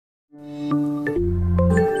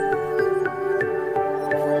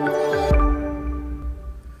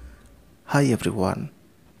Hi everyone,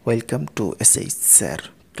 welcome to SHSR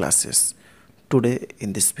classes. Today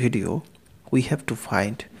in this video we have to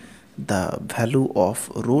find the value of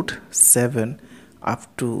root 7 up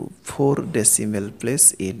to 4 decimal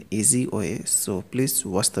place in easy way. So please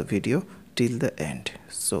watch the video till the end.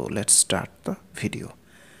 So let's start the video.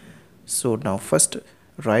 So now first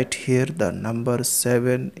write here the number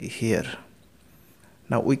 7 here.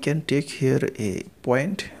 Now we can take here a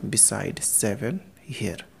point beside 7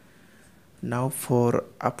 here. Now for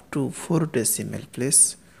up to 4 decimal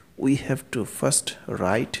place, we have to first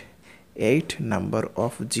write 8 number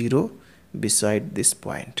of 0 beside this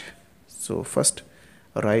point. So first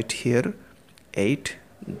write here 8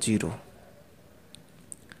 0.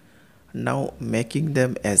 Now making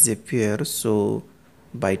them as a pair, so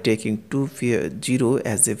by taking 2 pair 0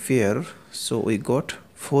 as a pair, so we got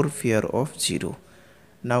 4 pair of 0.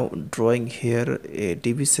 Now drawing here a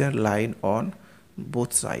division line on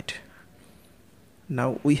both sides.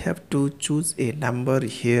 Now we have to choose a number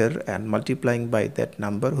here and multiplying by that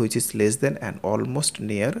number which is less than and almost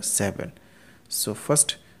near 7. So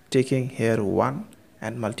first taking here 1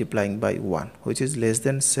 and multiplying by 1 which is less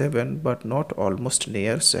than 7 but not almost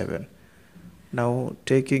near 7. Now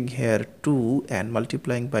taking here 2 and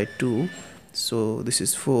multiplying by 2, so this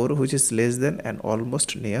is 4 which is less than and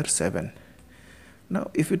almost near 7. Now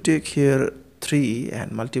if you take here 3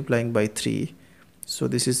 and multiplying by 3, so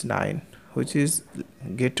this is 9 which is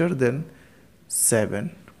greater than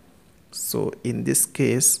 7. So in this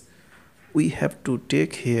case we have to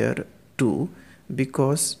take here 2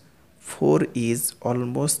 because 4 is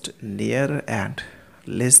almost near and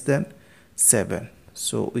less than 7.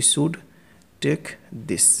 So we should take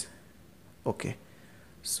this. Okay,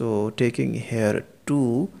 so taking here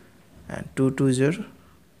 2 and 2 2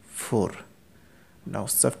 4. Now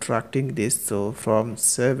subtracting this, so from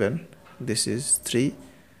 7 this is 3.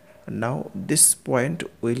 Now this point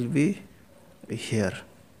will be here.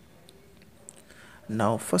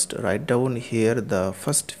 Now first write down here the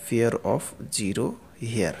first pair of 0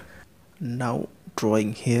 here. Now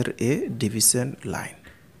drawing here a division line.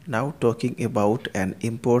 Now talking about an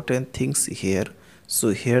important things here.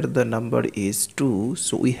 So here the number is 2,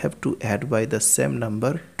 so we have to add by the same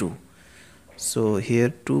number 2. So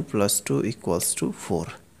here 2 plus 2 equals to 4.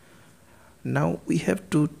 Now we have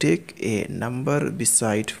to take a number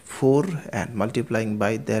beside 4 and multiplying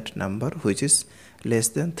by that number which is less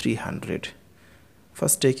than 300.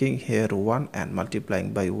 First taking here 1 and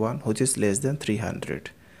multiplying by 1 which is less than 300.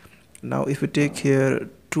 Now if we take here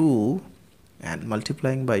 2 and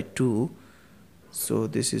multiplying by 2, so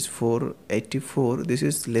this is 484, this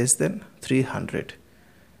is less than 300.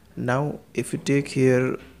 Now if we take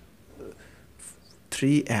here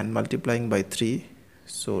 3 and multiplying by 3,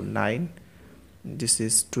 so 9, this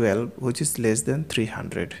is 12 which is less than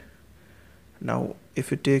 300. Now if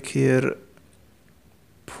you take here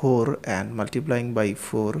 4 and multiplying by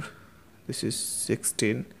 4, this is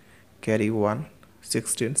 16, carry 1,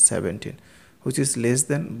 16 17 which is less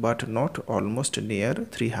than but not almost near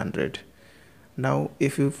 300. Now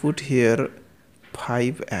if you put here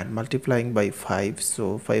 5 and multiplying by 5,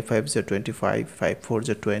 so 5 5s are 25, 5 4s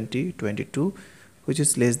are 20, 22 which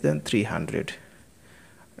is less than 300.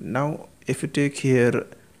 Now if you take here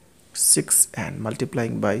 6 and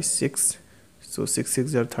multiplying by 6, so 6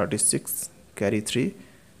 6 are 36, carry 3,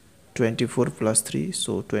 24 plus 3,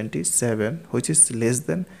 so 27 which is less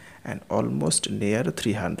than and almost near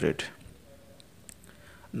 300.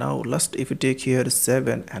 Now last if you take here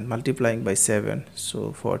 7 and multiplying by 7,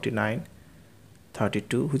 so 49,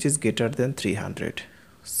 32 which is greater than 300.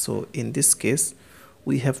 So in this case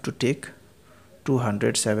we have to take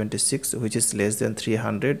 276 which is less than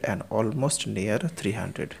 300 and almost near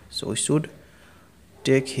 300. So we should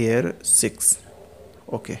take here 6.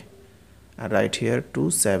 Okay, and write here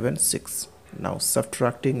 276. Now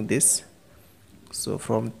subtracting this, so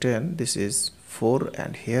from 10 this is 4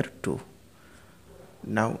 and here 2.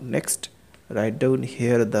 Now next write down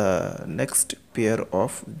here the next pair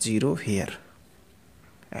of 0 here,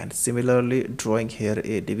 and similarly drawing here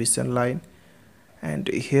a division line. And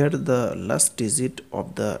here the last digit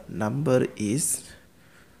of the number is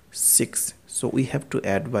 6, so we have to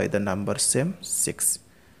add by the number same 6.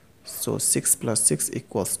 So 6 plus 6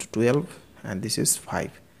 equals to 12 and this is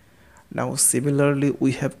 5. Now similarly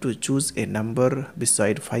we have to choose a number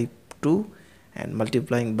beside 5 2 and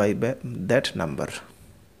multiplying by that number.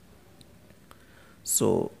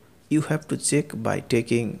 So you have to check by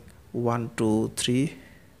taking 1 2 3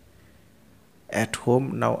 at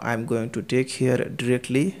home. Now I'm going to take here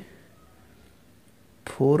directly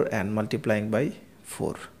 4 and multiplying by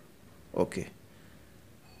 4. Okay,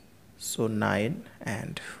 so 9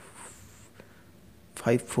 and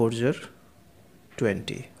 5 4 are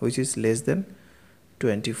 20, which is less than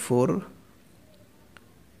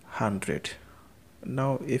 2400.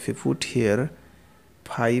 Now if you put here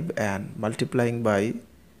 5 and multiplying by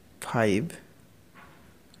 5,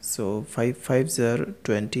 so 5 5s are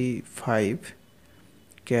 25,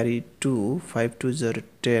 carry 2, 5 2s are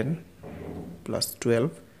 10 plus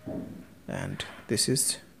 12, and this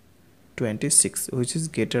is 26, which is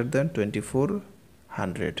greater than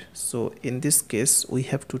 2400. So in this case we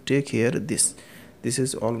have to take here this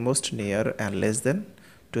is almost near and less than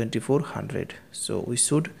 2400, so we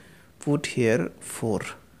should put here 4.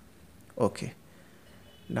 Okay,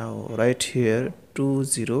 now write here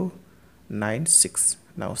 2096.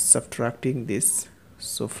 Now subtracting this,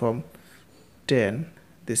 so from 10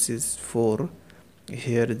 this is 4,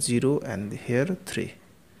 here 0 and here 3.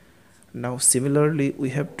 Now similarly we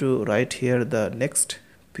have to write here the next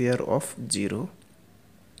pair of 0,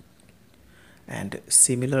 and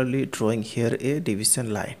similarly drawing here a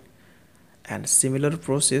division line, and similar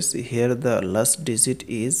process here. The last digit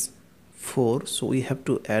is 4, so we have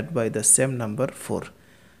to add by the same number 4.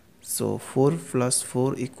 So 4 plus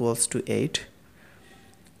 4 equals to 8,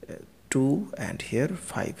 2 and here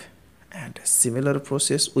 5, and similar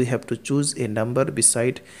process we have to choose a number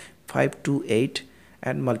beside 5 to 8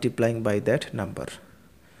 and multiplying by that number.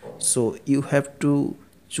 So you have to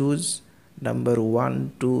choose number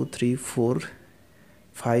 1 2 3 4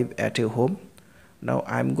 5 at a home. Now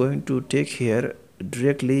I'm going to take here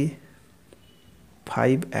directly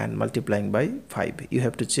 5 and multiplying by 5. You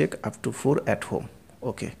have to check up to 4 at home.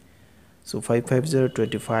 Okay, so 5 5s are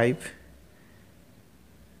 25,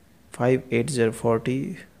 5 8s are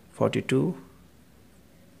 40, 42,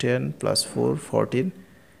 10 plus 4 14,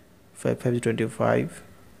 5 5 is 25,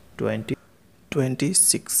 20,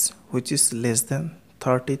 26, which is less than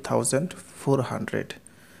 30,400.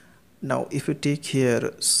 Now if you take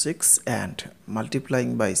here 6 and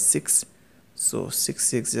multiplying by 6, so 6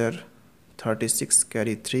 6 are 36,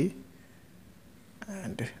 carry 3,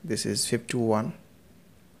 and this is 51.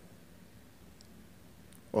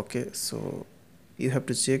 Okay, so you have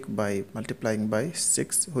to check by multiplying by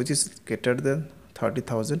 6, which is greater than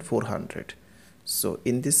 30,400. So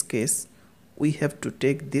in this case we have to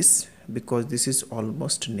take this because this is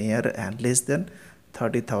almost near and less than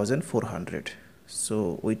 30,400.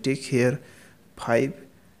 So we take here 5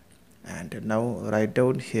 and now write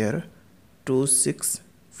down here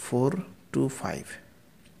 26425.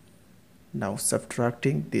 Now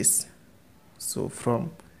subtracting this, so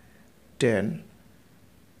from 10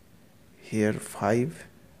 here 5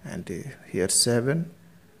 and here 7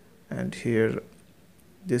 and here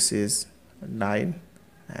this is 9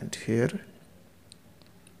 and here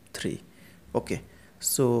 3. Okay,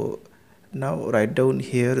 so now write down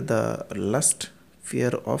here the last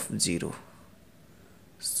pair of 0.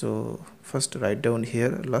 So first write down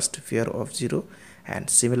here last pair of 0, and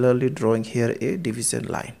similarly drawing here a division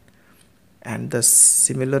line, and the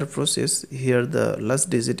similar process here. The last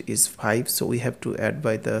digit is 5, so we have to add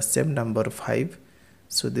by the same number 5.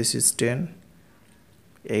 So this is 10,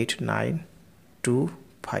 8 9 2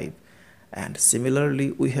 5, and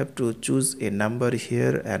similarly we have to choose a number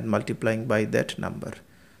here and multiplying by that number.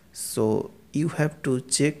 So you have to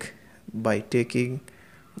check by taking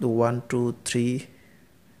the 1 2 3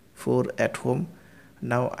 4 at home.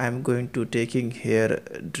 Now I'm going to taking here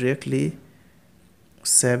directly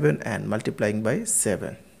 7 and multiplying by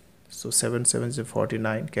 7. So 7 7 is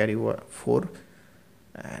 49, carry 4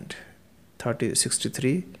 and 30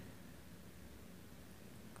 63,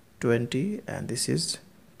 20, and this is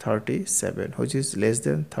 37, which is less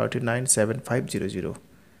than 39,7500.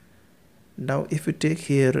 Now if you take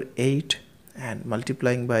here 8 and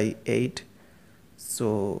multiplying by 8,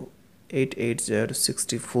 so 8 8s are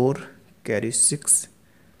 64, carry 6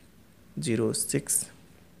 0 6,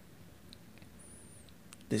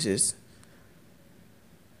 this is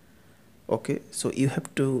okay. So you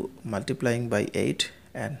have to multiplying by 8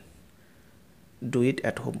 and do it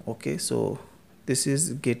at home. Okay, so this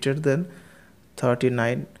is greater than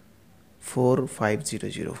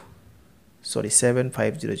 39,450, sorry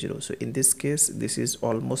 7500. So in this case this is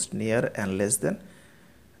almost near and less than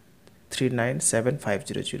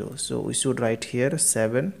 39,750. So we should write here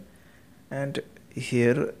 7 and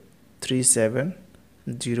here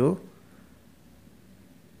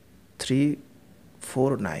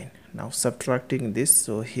 370,349. Now subtracting this,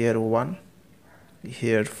 so here 1,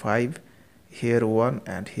 here 5, here 1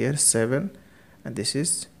 and here 7, and this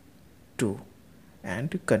is 2,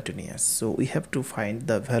 and continuous. So we have to find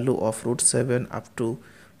the value of root 7 up to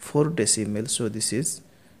 4 decimals. So this is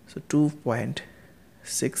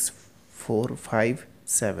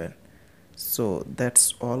 2.6457. So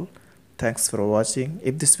that's all. Thanks for watching.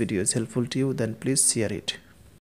 If this video is helpful to you, then please share it.